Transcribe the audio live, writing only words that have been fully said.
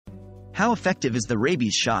How effective is the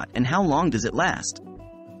rabies shot and how long does it last?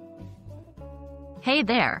 Hey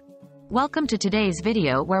there! Welcome to today's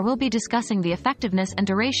video where we'll be discussing the effectiveness and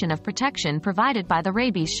duration of protection provided by the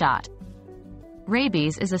rabies shot.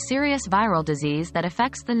 Rabies is a serious viral disease that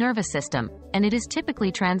affects the nervous system, and it is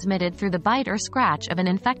typically transmitted through the bite or scratch of an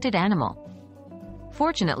infected animal.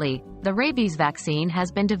 Fortunately, the rabies vaccine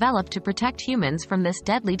has been developed to protect humans from this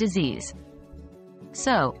deadly disease.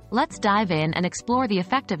 So, let's dive in and explore the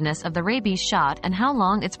effectiveness of the rabies shot and how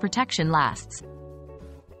long its protection lasts.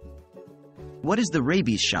 What is the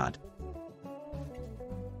rabies shot?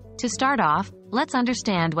 To start off, let's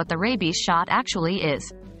understand what the rabies shot actually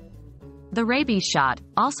is. The rabies shot,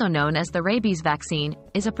 also known as the rabies vaccine,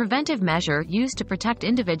 is a preventive measure used to protect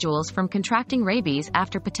individuals from contracting rabies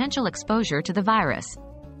after potential exposure to the virus.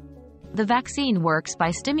 The vaccine works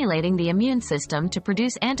by stimulating the immune system to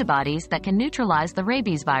produce antibodies that can neutralize the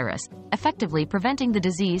rabies virus, effectively preventing the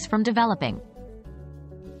disease from developing.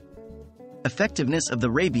 Effectiveness of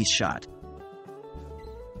the rabies shot.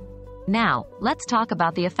 Now, let's talk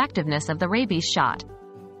about the effectiveness of the rabies shot.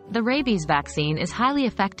 The rabies vaccine is highly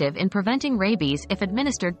effective in preventing rabies if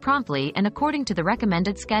administered promptly and according to the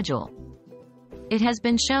recommended schedule. It has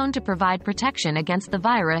been shown to provide protection against the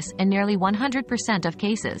virus in nearly 100% of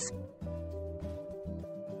cases.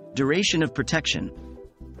 Duration of protection.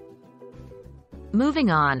 Moving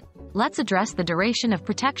on, let's address the duration of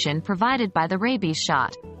protection provided by the rabies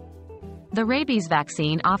shot. The rabies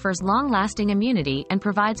vaccine offers long-lasting immunity and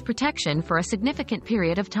provides protection for a significant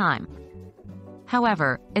period of time.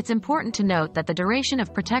 However, it's important to note that the duration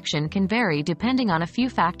of protection can vary depending on a few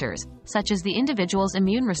factors, such as the individual's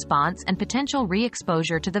immune response and potential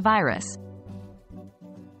re-exposure to the virus.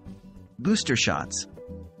 Booster shots.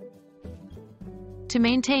 To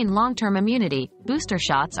maintain long-term immunity, booster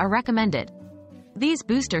shots are recommended. These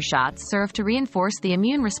booster shots serve to reinforce the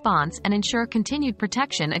immune response and ensure continued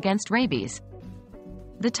protection against rabies.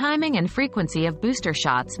 The timing and frequency of booster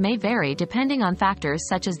shots may vary depending on factors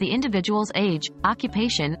such as the individual's age,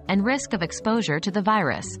 occupation, and risk of exposure to the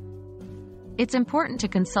virus. It's important to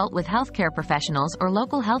consult with healthcare professionals or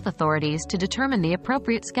local health authorities to determine the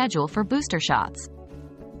appropriate schedule for booster shots.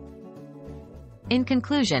 In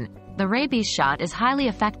conclusion, the rabies shot is highly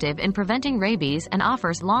effective in preventing rabies and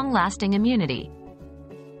offers long-lasting immunity.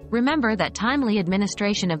 Remember that timely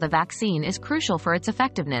administration of the vaccine is crucial for its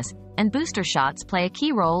effectiveness, and booster shots play a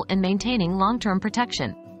key role in maintaining long-term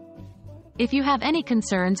protection. If you have any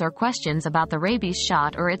concerns or questions about the rabies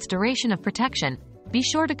shot or its duration of protection, be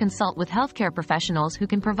sure to consult with healthcare professionals who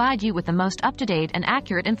can provide you with the most up-to-date and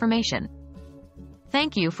accurate information.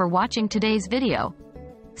 Thank you for watching today's video.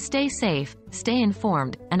 Stay safe, stay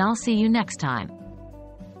informed, and I'll see you next time.